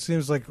showdown. It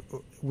seems like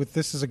with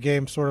this is a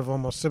game sort of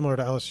almost similar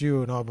to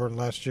LSU and Auburn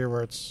last year,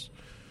 where it's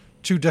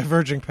two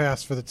diverging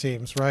paths for the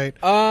teams, right?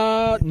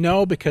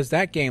 No, because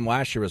that game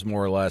last year was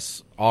more or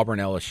less Auburn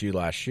LSU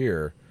last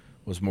year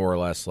was more or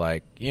less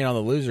like, the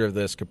loser of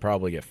this could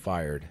probably get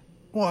fired.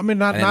 Well, I mean,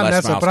 not Les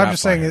that, Miles but I'm got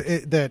just saying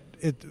that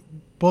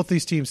both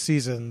these teams'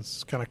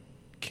 seasons kind of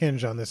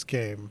hinge on this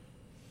game.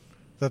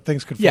 That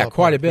things could fall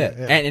quite apart. a bit.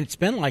 Yeah. And it's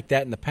been like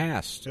that in the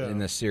past in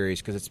this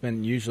series because it's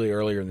been usually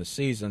earlier in the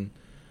season.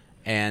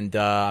 And,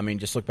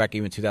 just look back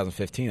even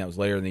 2015. That was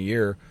later in the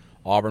year.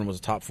 Auburn was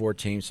a top 4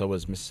 team, so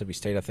was Mississippi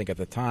State, I think, at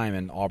the time.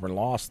 And Auburn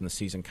lost, and the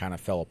season kind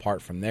of fell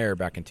apart from there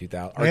back in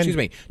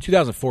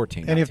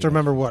 2014. And you have to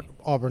remember what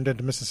Auburn did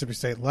to Mississippi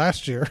State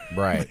last year.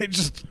 Right. They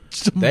just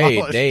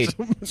demolished They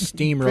them,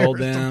 steamrolled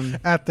them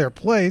at their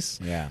place.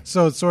 Yeah.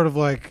 So it's sort of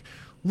like,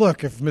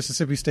 look, if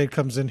Mississippi State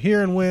comes in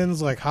here and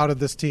wins, like how did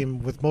this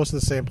team with most of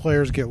the same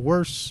players get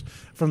worse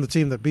from the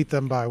team that beat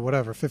them by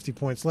 50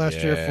 points last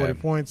year, 40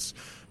 points?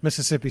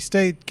 Mississippi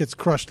State gets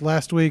crushed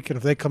last week, and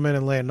if they come in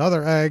and lay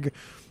another egg,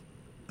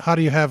 how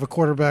do you have a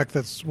quarterback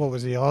that's, what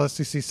was he,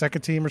 All-SEC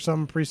second team or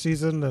something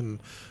preseason, and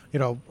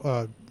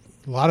a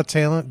lot of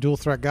talent, dual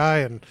threat guy,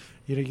 and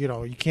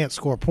you can't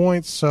score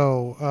points,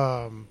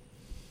 so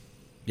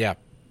yeah.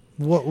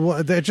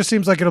 It just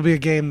seems like it'll be a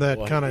game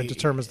that kind of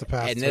determines the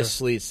path. And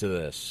this leads to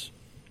this.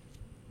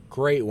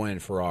 Great win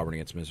for Auburn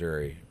against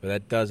Missouri, but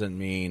that doesn't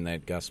mean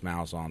that Gus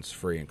Malzahn's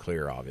free and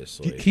clear,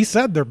 obviously. He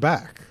said they're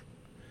back.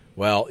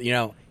 Well,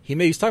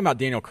 he's talking about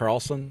Daniel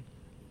Carlson.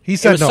 He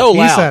said no. So he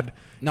loud. said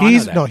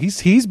No,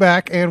 he's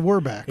back and we're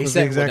back. He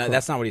said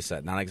that's not what he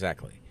said. Not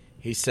exactly.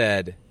 He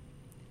said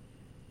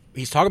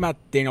he's talking about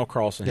Daniel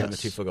Carlson hitting the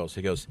 2 field goals.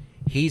 He goes,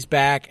 he's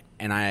back,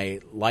 and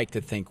I like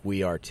to think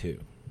we are too.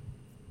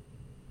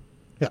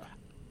 Yeah.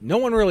 No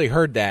one really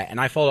heard that, and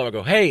I followed up and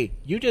go, hey,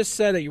 you just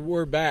said that you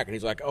were back. And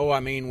he's like,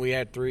 we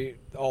had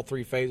all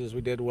 3 phases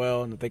we did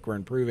well, and I think we're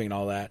improving and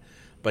all that.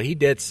 But he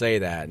did say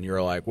that, and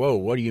you're like, whoa,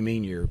 what do you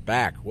mean you're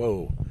back?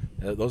 Whoa,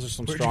 those are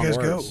some strong words.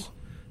 Where'd you guys go?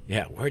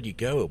 Yeah, where'd you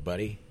go,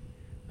 buddy?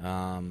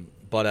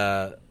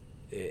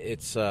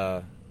 It's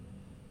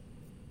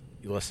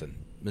listen,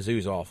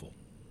 Mizzou's awful.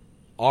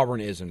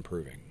 Auburn is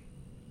improving,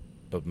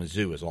 but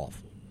Mizzou is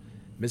awful.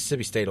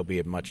 Mississippi State will be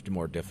a much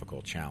more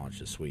difficult challenge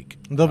this week.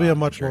 They'll be a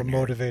much more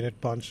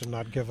motivated bunch and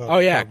not give up. Oh,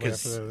 yeah,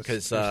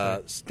 because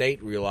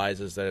State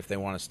realizes that if they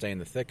want to stay in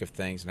the thick of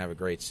things and have a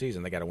great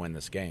season, they got to win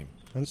this game.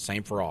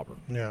 Same for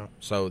Auburn. Yeah.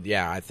 So,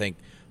 I think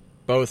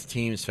both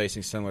teams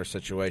facing similar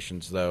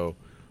situations, though.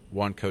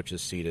 One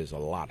coach's seat is a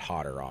lot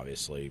hotter,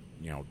 obviously.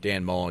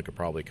 Dan Mullen could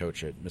probably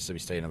coach at Mississippi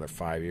State another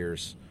 5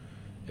 years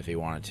if he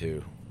wanted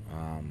to.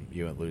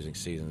 Even losing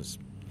seasons.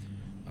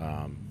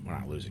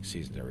 Not losing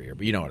seasons every year,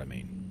 but you know what I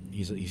mean.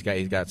 He's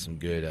got some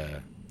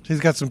good. He's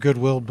got some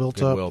goodwill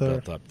built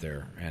up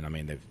there, and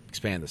they've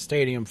expanded the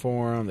stadium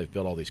for him. They've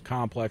built all these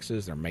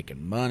complexes. They're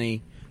making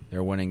money.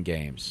 They're winning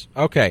games.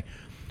 Okay,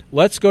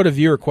 let's go to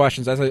viewer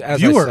questions. As I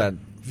said,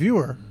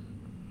 viewer.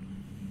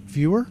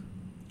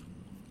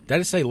 Did I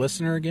just say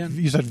listener again?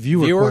 You said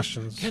viewer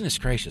questions. Goodness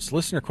gracious,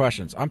 listener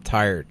questions. I'm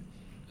tired.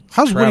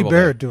 How's Woody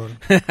Barrett doing?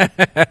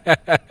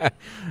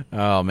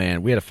 Oh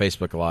man, we had a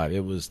Facebook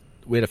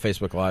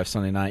Live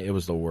Sunday night. It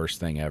was the worst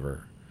thing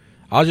ever.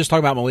 I was just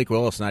talking about Malik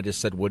Willis, and I just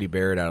said Woody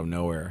Barrett out of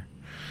nowhere.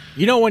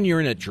 When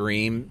you're in a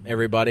dream,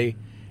 everybody,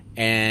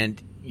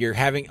 and you're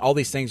having all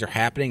these things are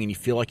happening, and you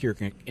feel like you're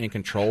in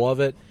control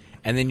of it,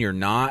 and then you're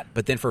not,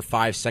 but then for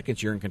 5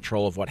 seconds you're in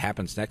control of what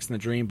happens next in the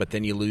dream, but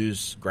then you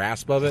lose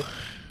grasp of it.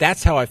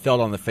 That's how I felt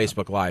on the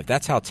Facebook Live.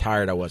 That's how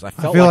tired I was. I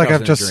feel like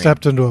I've just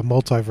stepped into a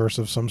multiverse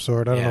of some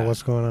sort. I don't know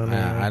what's going on.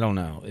 I don't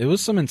know. It was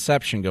some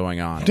Inception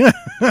going on.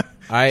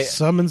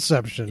 Some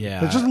Inception. Yeah.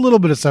 But just a little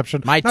bit of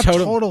Inception. Not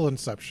total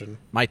Inception.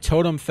 My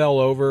totem fell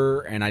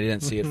over, and I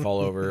didn't see it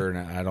fall over, and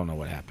I don't know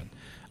what happened.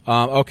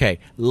 Okay,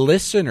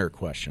 listener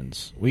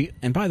questions.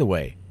 And by the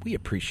way, we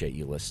appreciate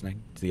you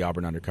listening to the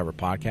Auburn Undercover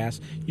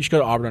podcast. You should go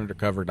to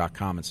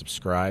auburnundercover.com and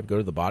subscribe. Go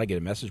to the bottom, get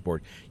a message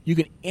board. You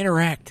can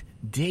interact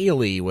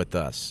daily with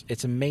us.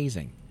 It's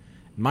amazing.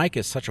 Mike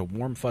is such a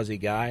warm, fuzzy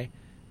guy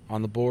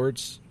on the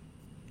boards.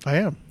 I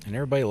am. And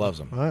everybody loves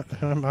him.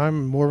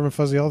 I'm warm and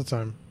fuzzy all the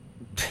time.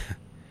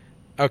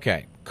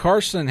 Okay,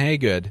 Carson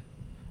Haygood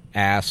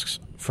asks,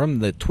 from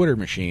the Twitter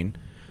machine,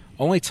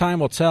 only time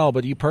will tell,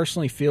 but do you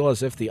personally feel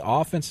as if the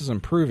offense is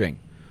improving,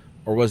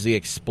 or was the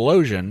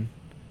explosion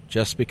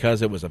just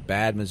because it was a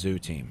bad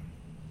Mizzou team?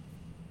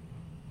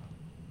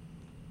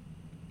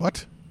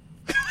 What?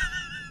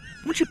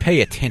 Won't you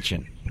pay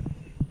attention?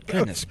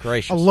 Goodness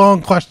gracious. A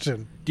long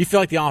question. Do you feel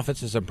like the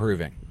offense is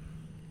improving?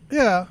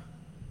 Yeah.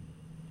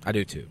 I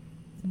do too.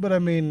 But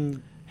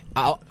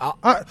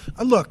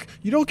look,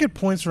 you don't get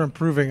points for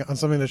improving on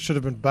something that should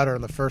have been better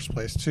in the first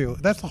place, too.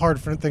 That's the hard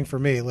thing for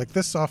me. Like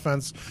this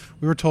offense,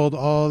 we were told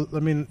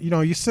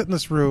you sit in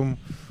this room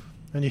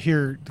And you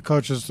hear the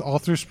coaches all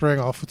through spring,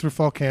 all through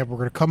fall camp. We're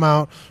going to come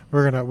out.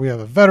 We have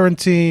a veteran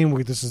team.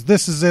 This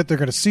is it. They're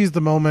going to seize the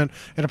moment.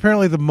 And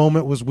apparently, the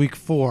moment was week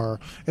 4.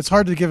 It's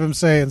hard to give him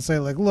say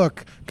like,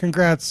 look,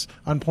 congrats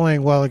on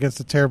playing well against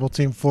a terrible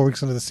team 4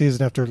 weeks into the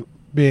season after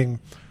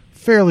being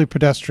fairly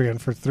pedestrian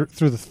for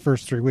through the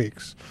first 3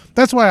 weeks.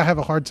 That's why I have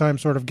a hard time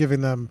sort of giving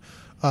them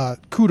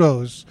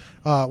kudos.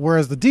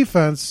 Whereas the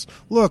defense,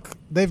 look,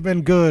 they've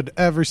been good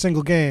every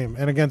single game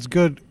and against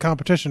good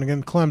competition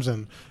against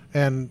Clemson.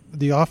 And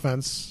the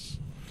offense.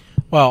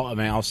 Well, I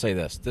mean, I'll say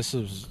this. This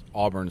is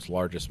Auburn's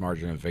largest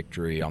margin of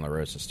victory on the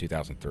road since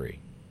 2003.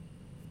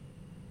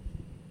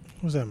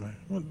 What does that mean?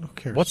 Who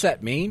cares? What's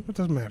that mean? It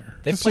doesn't matter.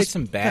 They've played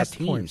some bad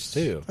teams, points.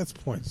 too. That's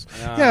points.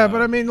 Yeah,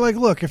 but I mean, like,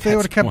 look, if they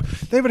would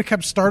have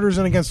kept starters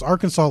in against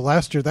Arkansas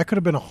last year, that could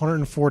have been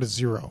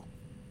 104-0.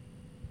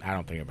 I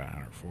don't think about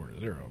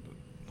 104-0.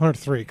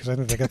 103, because I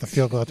think they got the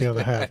field goal at the end of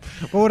the half.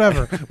 But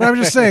whatever. But I'm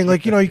just saying,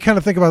 like, you kind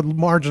of think about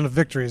margin of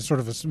victory as sort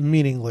of a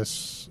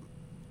meaningless.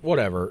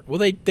 Whatever. Well,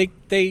 they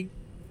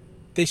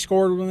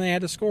scored when they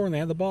had to score and they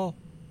had the ball.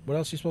 What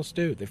else are you supposed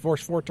to do? They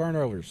forced 4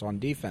 turnovers on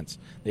defense.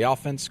 The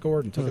offense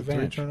scored and took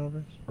advantage. 3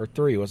 turnovers? Or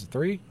 3. Was it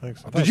 3? I think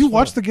so. Did you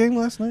watch the game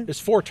last night? It's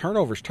 4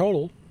 turnovers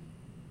total.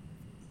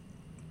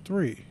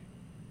 3.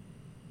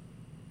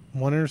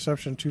 1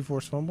 interception, 2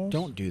 forced fumbles?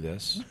 Don't do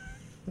this.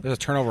 There's a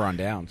turnover on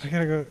downs. I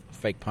gotta go.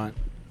 Fake punt.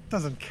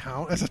 Doesn't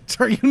count as a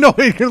turn. You know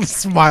you're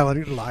smiling.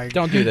 You're lying.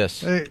 Don't do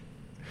this. Hey,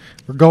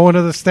 we're going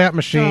to the stat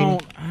machine.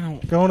 I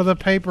don't. Going to the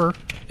paper.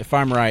 If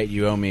I'm right,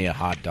 you owe me a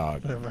hot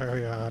dog. A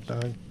very hot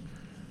dog.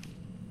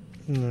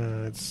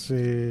 Let's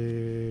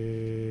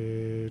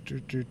see.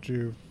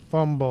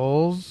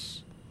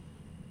 Fumbles.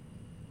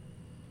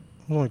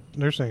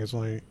 They're saying it's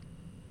only.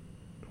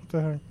 What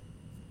the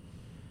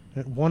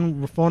heck?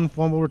 One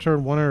fumble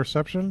return, 1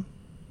 interception.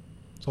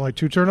 It's only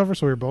 2 turnovers,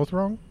 so we were both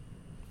wrong?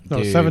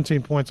 No, Dude.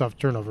 17 points off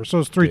turnovers. So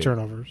it's 3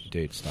 turnovers.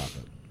 Dude, stop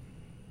it.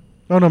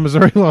 Oh, no,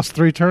 Missouri lost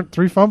 3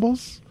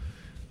 fumbles?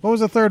 What was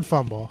the 3rd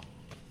fumble?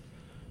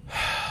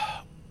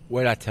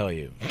 What'd I tell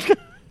you?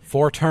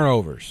 4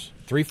 turnovers,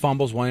 3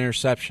 fumbles, 1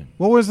 interception.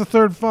 What was the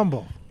 3rd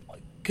fumble?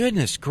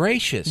 Goodness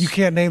gracious. You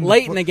can't name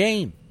late in the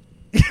game.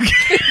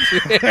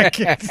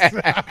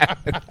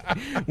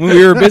 When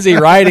we were busy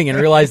riding and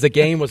realized the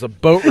game was a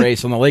boat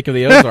race on the Lake of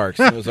the Ozarks.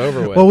 It was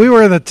over with. Well, we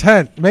were in the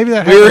tent. Maybe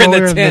that we were happened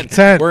in while the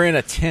tent. We're in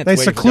a tent. They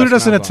secluded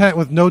us in a tent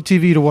with no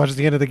TV to watch at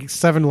the end of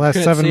the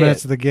last 7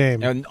 minutes of the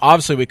game. And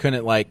obviously we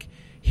couldn't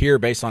hear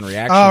based on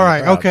reaction. All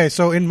right. Okay.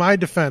 So in my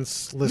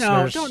defense,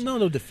 listeners,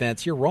 no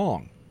defense. You're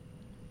wrong.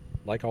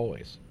 Like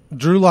always.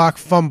 Drew Lock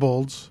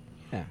fumbled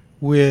Yeah.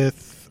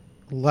 with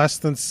less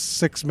than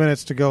 6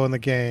 minutes to go in the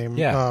game.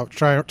 Yeah.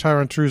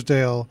 Tyron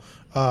Truesdale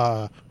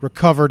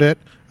recovered it.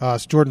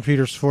 Jordan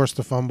Peters forced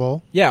the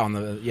fumble. Yeah, on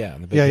the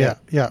big hit.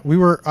 Yeah.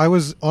 I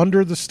was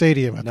under the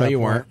stadium at that point. No,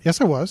 you weren't.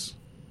 Yes, I was.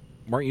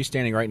 Weren't you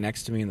standing right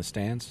next to me in the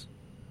stands?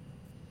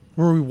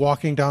 Were we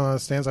walking down on the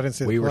stands? I didn't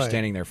see the We were play.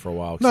 standing there for a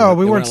while. No,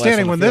 we weren't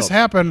standing. When this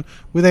happened,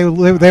 they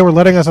were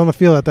letting us on the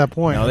field at that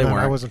point. No, they weren't.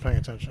 I wasn't paying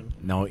attention.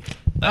 No.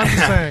 I'm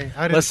just saying.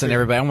 I didn't Listen,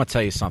 everybody, I'm going to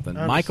tell you something.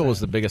 I'm Michael was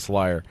the biggest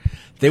liar.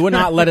 They would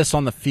not let us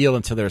on the field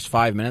until there was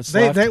 5 minutes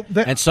left.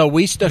 And so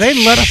we stood. They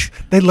let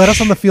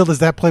us on the field as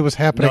that play was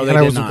happening, No, they and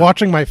I did was not.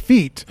 watching my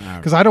feet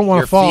because I don't want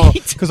Your to fall.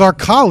 feet? Because our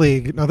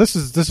colleague, now this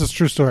is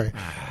true story.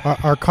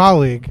 Our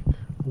colleague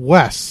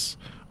Wes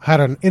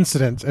had an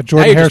incident at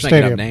Jordan Hare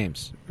Stadium.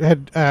 Names.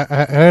 Had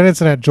an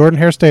incident at Jordan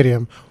Hare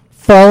Stadium,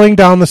 falling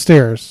down the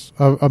stairs.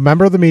 A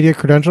member of the media,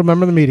 credentialed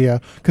member of the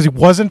media, because he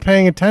wasn't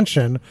paying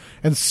attention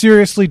and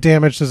seriously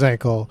damaged his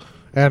ankle,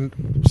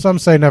 and some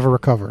say never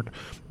recovered.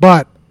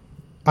 But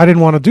I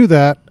didn't want to do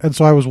that, and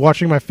so I was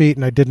watching my feet,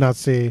 and I did not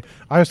see.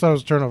 I just thought it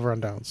was a turnover on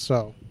downs.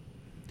 So,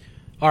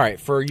 all right,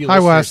 for you Hi,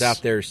 listeners Wes.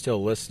 out there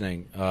still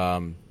listening,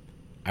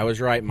 I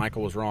was right.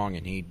 Michael was wrong,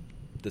 and he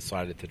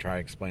decided to try to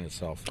explain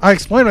himself. I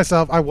explained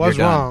myself. I was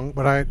You're done. wrong,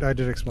 but I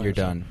did explain. You're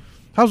myself. done.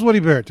 How's Woody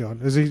Barrett doing?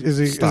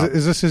 Is Stop.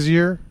 this his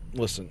year?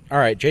 Listen, all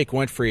right, Jake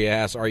Winfrey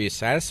asks, are you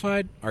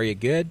satisfied? Are you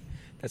good?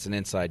 That's an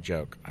inside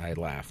joke. I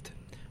laughed.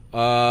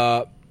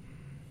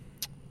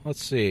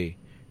 Let's see.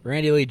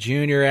 Randy Lee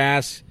Jr.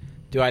 asks,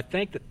 do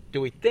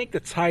we think the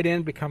tight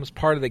end becomes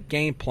part of the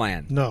game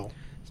plan? No.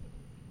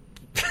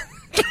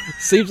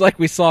 Seems like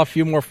we saw a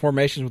few more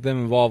formations with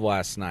them involved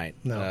last night.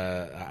 No.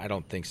 I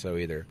don't think so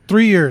either.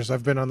 3 years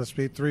I've been on this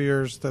beat. 3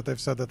 years that they've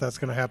said that that's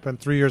going to happen.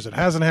 3 years it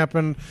hasn't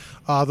happened.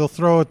 They'll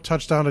throw a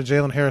touchdown to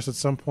Jalen Harris at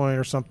some point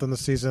or something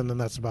this season, and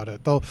that's about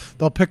it.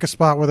 They'll pick a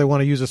spot where they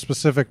want to use a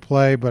specific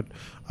play, but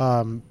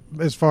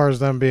as far as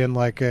them being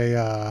like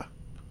a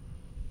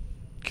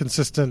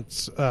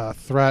consistent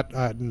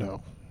threat,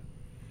 no.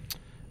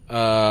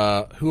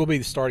 Who will be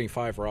the starting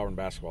 5 for Auburn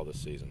basketball this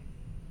season?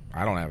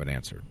 I don't have an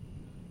answer.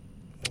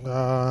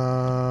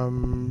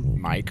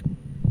 Mike,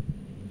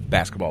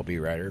 basketball beat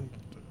writer.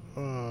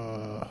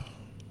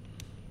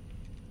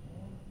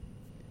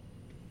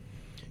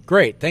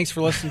 Great. Thanks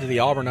for listening to the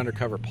Auburn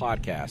Undercover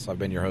podcast. I've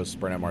been your host,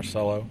 Brennan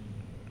Marcello.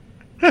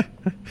 Is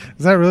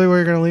that really where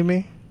you're going to leave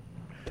me?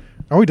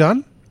 Are we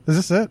done? Is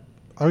this it?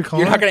 Are we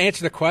calling? You're not going to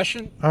answer the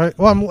question? All right.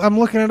 Well, I'm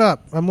looking it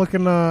up. I'm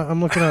looking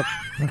up.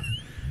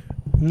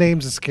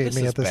 Names escape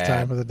me at this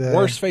time of the day.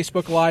 Worst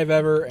Facebook Live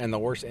ever and the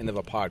worst end of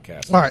a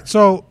podcast. All right.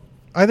 So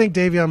I think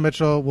Davion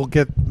Mitchell will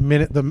get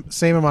the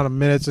same amount of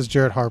minutes as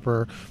Jared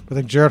Harper. I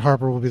think Jared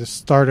Harper will be the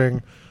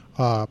starting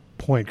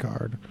point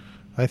guard.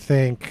 I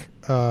think,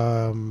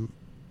 and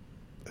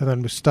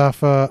then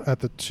Mustafa at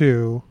the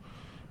 2,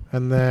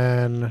 and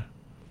then.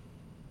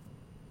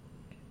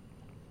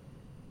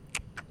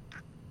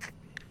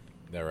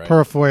 Right?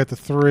 Purifoy at the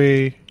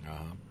 3,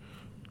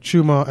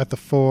 Chuma at the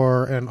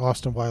 4, and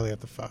Austin Wiley at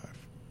the 5.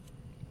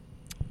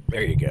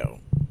 There you go.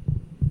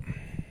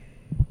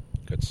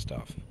 Good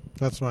stuff.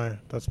 That's my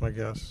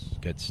guess.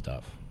 Good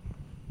stuff.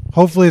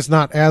 Hopefully, it's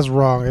not as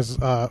wrong as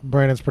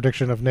Brandon's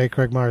prediction of Nate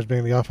Craig Myers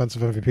being the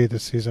offensive MVP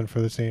this season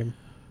for the team.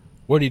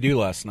 What did he do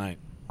last night?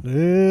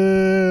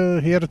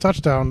 He had a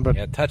touchdown,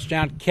 but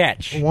touchdown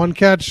catch. One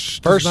catch.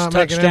 First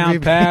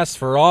touchdown pass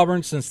for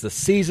Auburn since the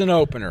season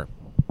opener.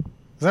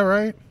 Is that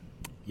right?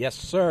 Yes,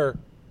 sir.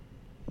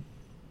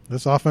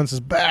 This offense is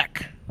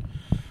back.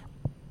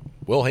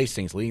 Will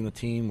Hastings leading the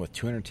team with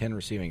 210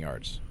 receiving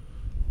yards.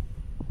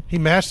 He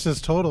matched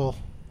his total,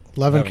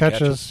 11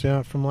 catches,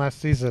 from last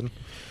season.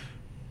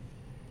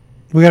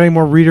 We got any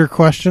more reader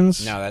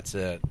questions? No, that's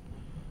it.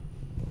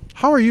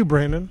 How are you,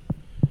 Brandon?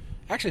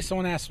 Actually,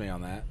 someone asked me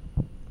on that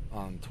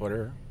on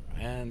Twitter,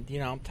 and,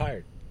 I'm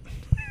tired.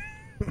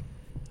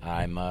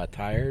 I'm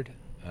tired.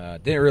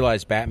 Didn't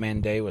realize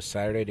Batman Day was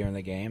Saturday during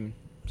the game.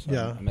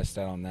 So I missed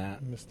out on that.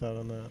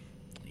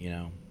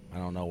 I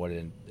don't know what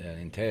it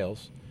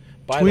entails.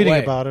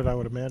 Tweeting about it, I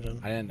would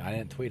imagine. I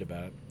didn't tweet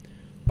about it.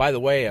 By the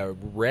way, a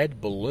red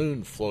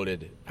balloon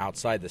floated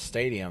outside the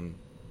stadium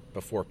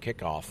before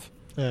kickoff.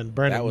 And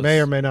Brandon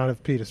may or may not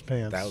have peed his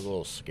pants. That was a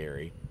little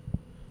scary.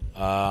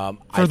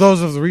 For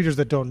those of the readers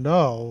that don't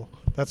know,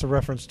 that's a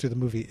reference to the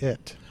movie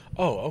It.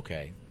 Oh,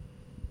 okay.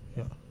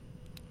 Yeah.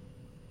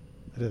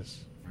 It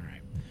is. All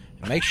right.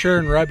 Make sure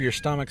and rub your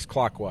stomachs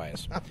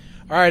clockwise.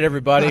 All right,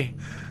 everybody.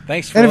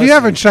 Thanks for listening. And if you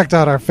haven't checked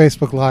out our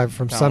Facebook Live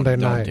from Sunday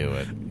night, don't do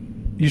it.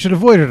 You should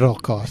avoid it at all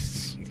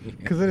costs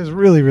because it is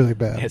really, really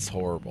bad. It's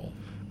horrible.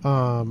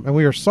 And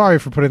we are sorry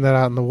for putting that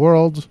out in the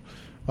world.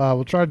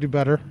 We'll try to do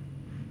better.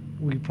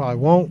 We probably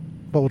won't,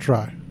 but we'll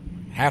try.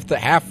 Half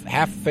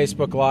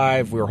Facebook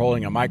Live, we were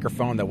holding a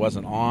microphone that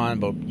wasn't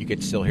on, but you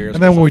could still hear us.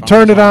 And then when we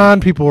turned it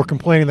on, people were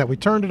complaining that we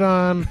turned it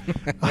on.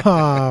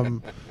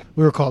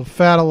 We were called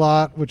fat a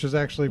lot, which is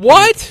actually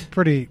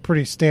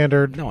pretty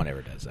standard. No one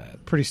ever does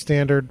that. Pretty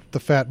standard, the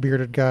fat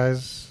bearded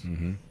guys.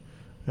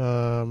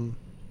 Mm-hmm.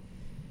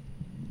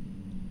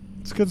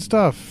 It's good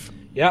stuff.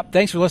 Yep.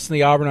 Thanks for listening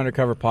to the Auburn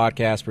Undercover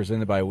Podcast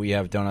presented by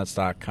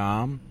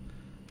WeHaveDonuts.com.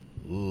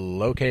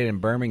 Located in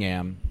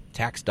Birmingham,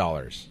 tax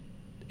dollars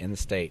in the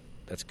state.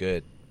 That's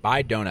good.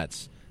 Buy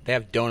donuts. They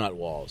have donut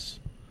walls.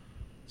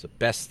 It's the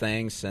best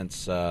thing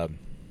since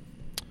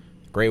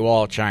Great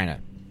Wall of China.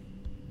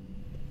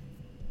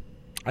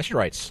 I should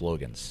write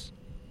slogans.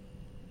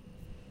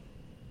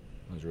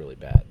 That was really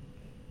bad.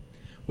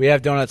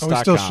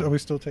 WeHaveDonuts.com. Are we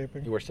still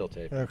taping? We're still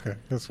taping. Okay.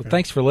 That's so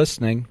thanks for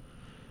listening.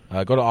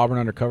 Go to Auburn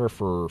Undercover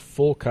for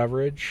full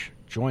coverage.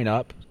 Join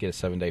up. Get a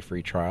 7-day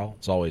free trial.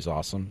 It's always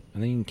awesome.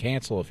 And then you can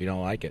cancel if you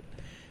don't like it.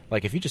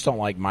 Like, if you just don't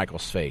like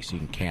Michael's face, you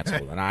can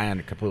cancel. And I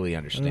completely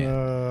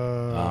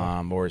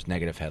understand. Or his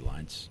negative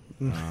headlines.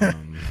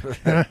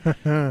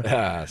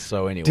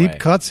 So anyway. Deep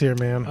cuts here,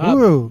 man.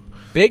 Woo.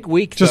 Big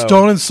week, Just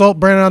don't insult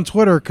Brandon on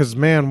Twitter because,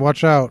 man,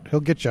 watch out. He'll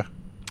get you.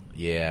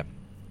 Yeah.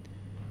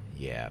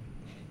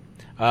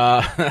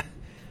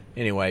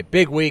 Anyway,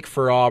 big week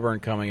for Auburn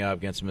coming up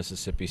against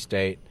Mississippi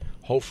State.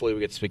 Hopefully we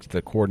get to speak to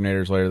the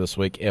coordinators later this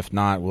week. If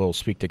not, we'll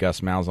speak to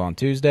Gus Malzahn on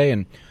Tuesday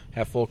and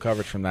have full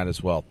coverage from that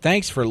as well.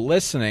 Thanks for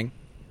listening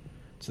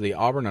to the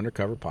Auburn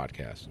Undercover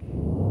Podcast.